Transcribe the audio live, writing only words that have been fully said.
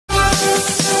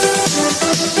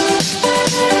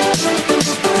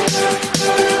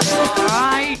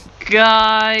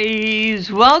guys,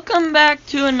 welcome back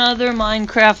to another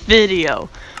Minecraft video,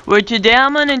 where today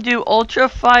I'm gonna do Ultra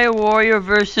Fire Warrior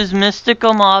versus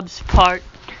Mystical Mobs Part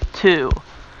 2.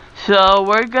 So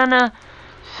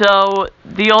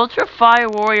the Ultra Fire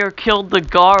Warrior killed the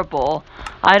Garble.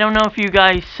 I don't know if you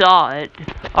guys saw it.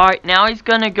 Alright, now he's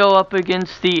gonna go up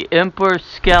against the Emperor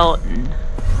Skeleton.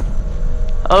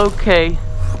 Okay.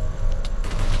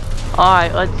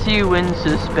 Alright, let's see who wins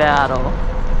this battle.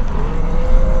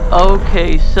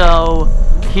 Okay, so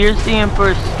here's the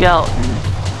Emperor Skeleton.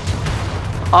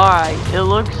 Alright, it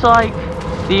looks like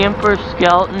the Emperor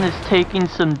Skeleton is taking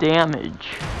some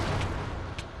damage.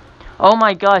 Oh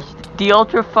my gosh, the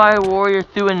Ultra Fire Warrior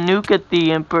threw a nuke at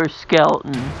the Emperor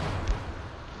Skeleton.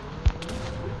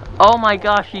 Oh my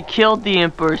gosh, he killed the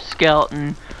Emperor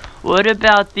Skeleton. What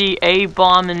about the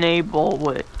Abominable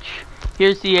Witch?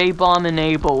 Here's the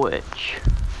Abominable Witch.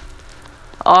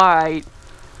 Alright.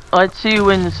 Let's see who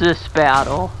wins this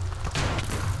battle.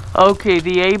 Okay,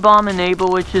 the Abominable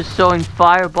Witch is throwing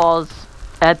fireballs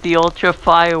at the Ultra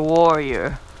Fire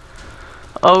Warrior.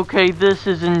 Okay, this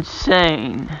is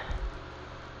insane.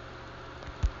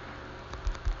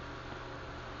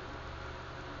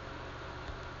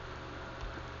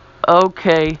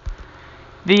 Okay,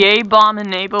 the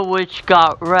Abominable Witch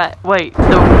got wrecked. Wait, the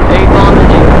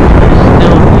Abominable Witch is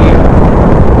still here.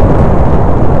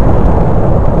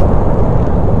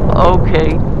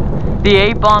 Okay,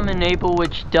 the Abominable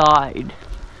Witch died.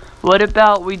 What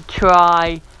about we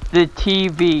try the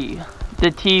TV?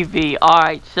 The TV.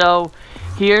 Alright, so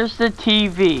here's the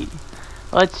TV.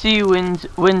 Let's see who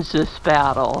wins this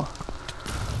battle.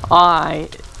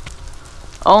 Alright.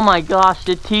 Oh my gosh,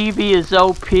 the TV is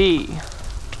OP.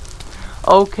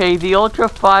 Okay, the Ultra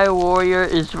Fire Warrior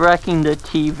is wrecking the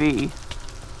TV.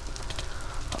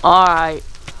 Alright.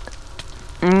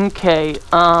 Okay,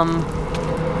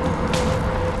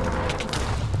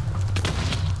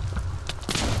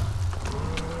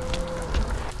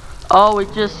 oh,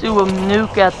 it just threw a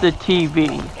nuke at the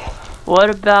TV. What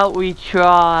about we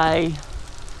try...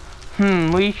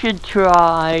 we should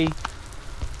try...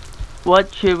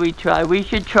 What should we try? We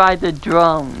should try the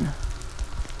drone.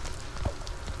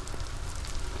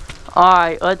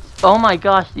 Alright, let's... Oh my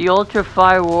gosh, the Ultra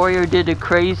Fire Warrior did a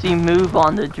crazy move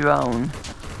on the drone.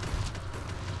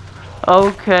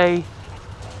 Okay.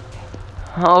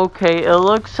 Okay, it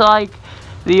looks like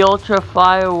the Ultra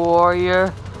Fire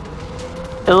Warrior...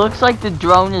 It looks like the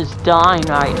drone is dying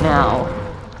right now.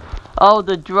 Oh,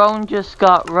 the drone just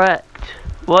got wrecked.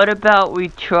 What about we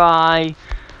try...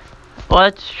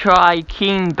 Let's try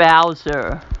King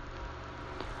Bowser.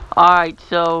 Alright,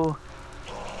 so...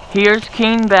 Here's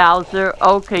King Bowser.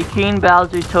 Okay, King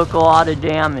Bowser took a lot of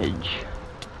damage.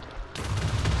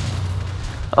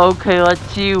 Okay, let's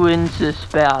see who wins this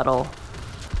battle.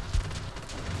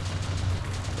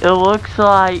 It looks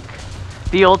like...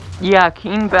 Yeah,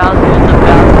 King Bowser is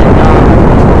about to die.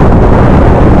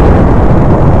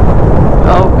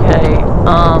 Okay,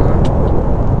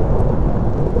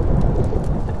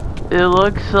 it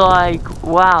looks like,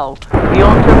 wow, the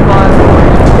Ultra Fire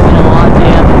Warrior is doing a lot of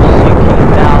damage to King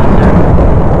Bowser.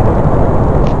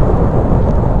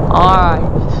 Alright,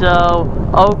 so,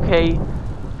 okay,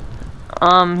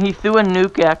 he threw a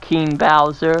nuke at King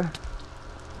Bowser.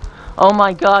 Oh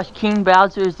my gosh, King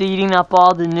Bowser is eating up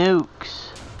all the nukes.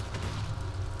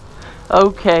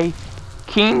 Okay,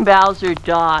 King Bowser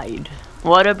died.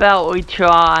 What about we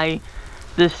try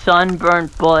the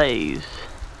Sunburnt Blaze?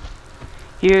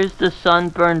 Here's the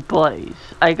Sunburnt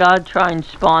Blaze. I gotta try and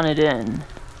spawn it in.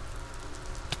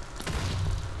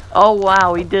 Oh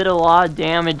wow, he did a lot of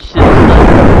damage to the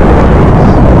Sunburnt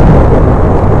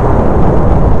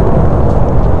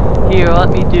Blaze. Here, let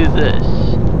me do this.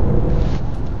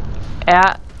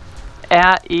 At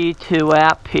E2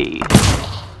 at P.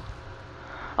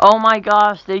 Oh my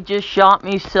gosh, they just shot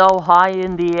me so high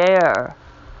in the air.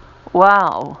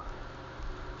 Wow.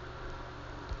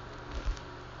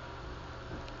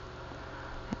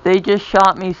 They just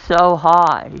shot me so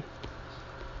high.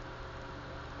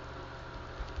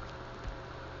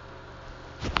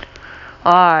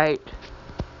 Alright.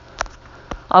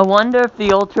 I wonder if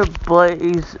the Ultra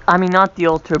Blaze... I mean, not the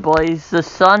Ultra Blaze. The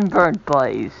Sunburnt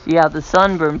Blaze. Yeah, the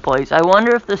Sunburnt Blaze. I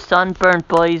wonder if the Sunburnt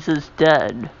Blaze is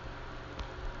dead.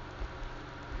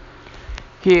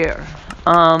 Here.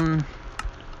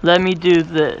 Let me do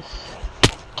this.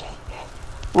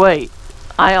 Wait.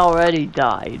 I already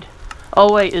died.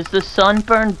 Oh wait, is the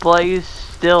Sunburnt Blaze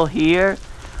still here?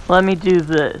 Let me do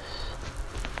this.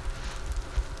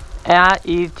 At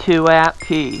E2 at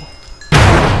P.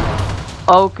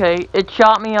 Okay, it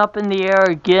shot me up in the air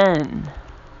again.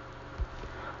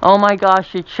 Oh my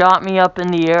gosh, it shot me up in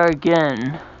the air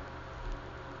again.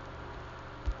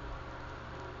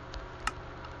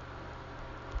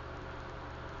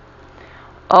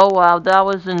 Oh wow, that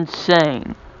was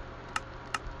insane.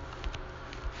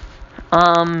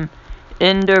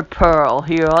 Ender Pearl.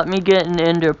 Here, let me get an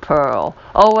Ender Pearl.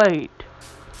 Oh wait.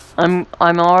 I'm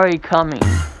already coming.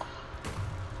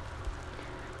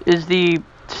 Is the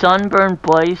Sunburned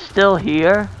Blaze still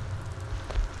here?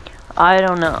 I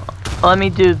don't know. Let me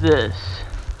do this.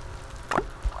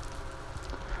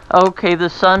 Okay, the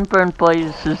Sunburned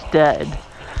Blaze is dead.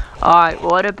 Alright,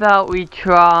 what about we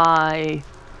try...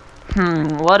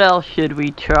 what else should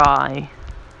we try?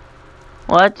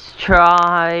 Let's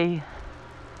try...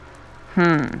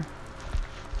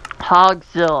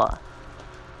 Hogzilla.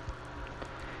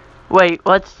 Wait,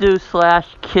 let's do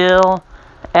 /kill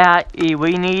at E.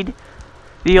 We need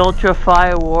the Ultra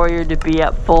Fire Warrior to be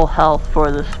at full health for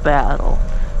this battle,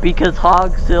 because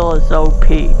Hogzilla is OP.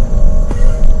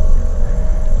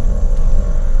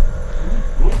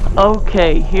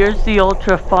 Okay, here's the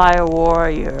Ultra Fire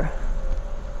Warrior.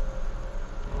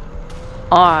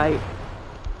 Alright.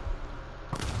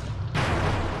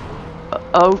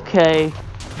 Okay.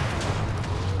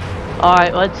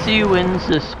 Alright, let's see who wins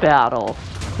this battle.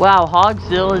 Wow,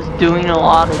 Hogzilla is doing a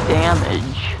lot of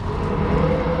damage.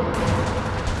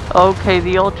 Okay,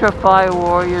 the Ultra Fire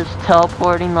Warrior is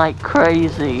teleporting like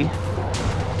crazy.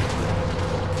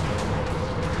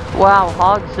 Wow,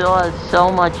 Hogzilla has so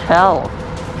much health.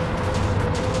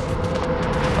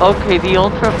 Okay, the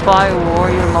Ultra Fire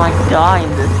Warrior might die in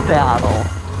this battle.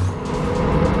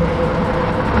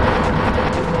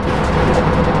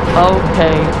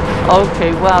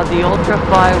 Okay, wow, the Ultra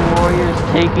Fire Warrior is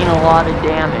taking a lot of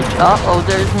damage. Uh-oh,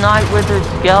 there's Night Withered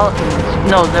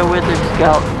Skeletons. No, they're Withered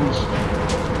Skeletons.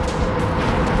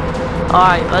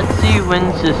 Alright, let's see who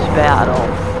wins this battle.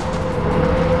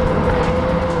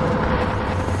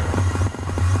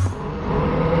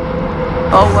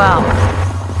 Oh, wow.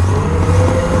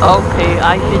 Okay,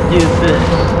 I should do this.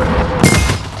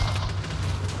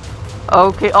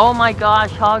 Okay, oh my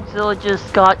gosh, Hogzilla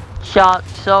just got shot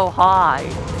so high.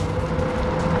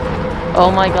 Oh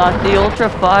my gosh, the Ultra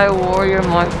Fire Warrior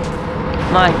might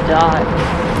die.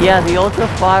 Yeah, the Ultra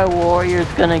Fire Warrior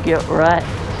is gonna get wrecked.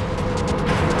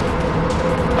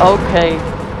 Okay.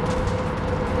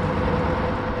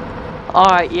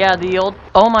 Alright, yeah,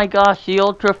 oh my gosh, the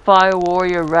Ultra Fire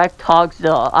Warrior wrecked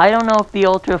Hogzilla. I don't know if the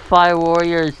Ultra Fire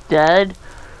Warrior is dead,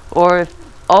 or if...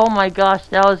 Oh my gosh,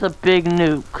 that was a big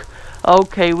nuke.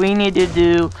 Okay, we need to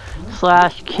do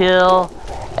 /kill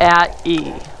at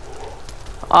E.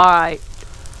 Alright.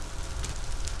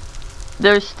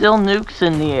 There's still nukes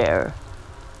in the air.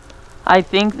 I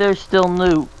think there's still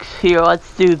nukes. Here,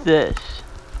 let's do this.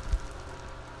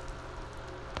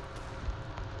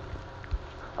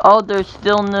 Oh, there's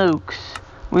still nukes.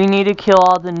 We need to kill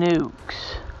all the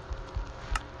nukes.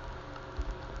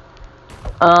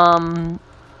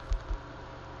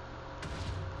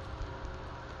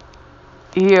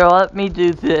 Here, let me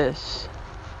do this.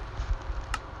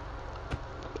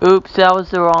 Oops, that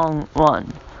was the wrong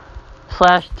one.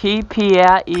 /TP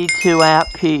at E2 at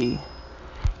P.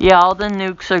 Yeah, all the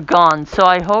nukes are gone. So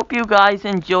I hope you guys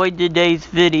enjoyed today's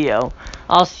video.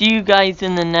 I'll see you guys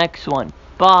in the next one.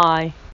 Bye.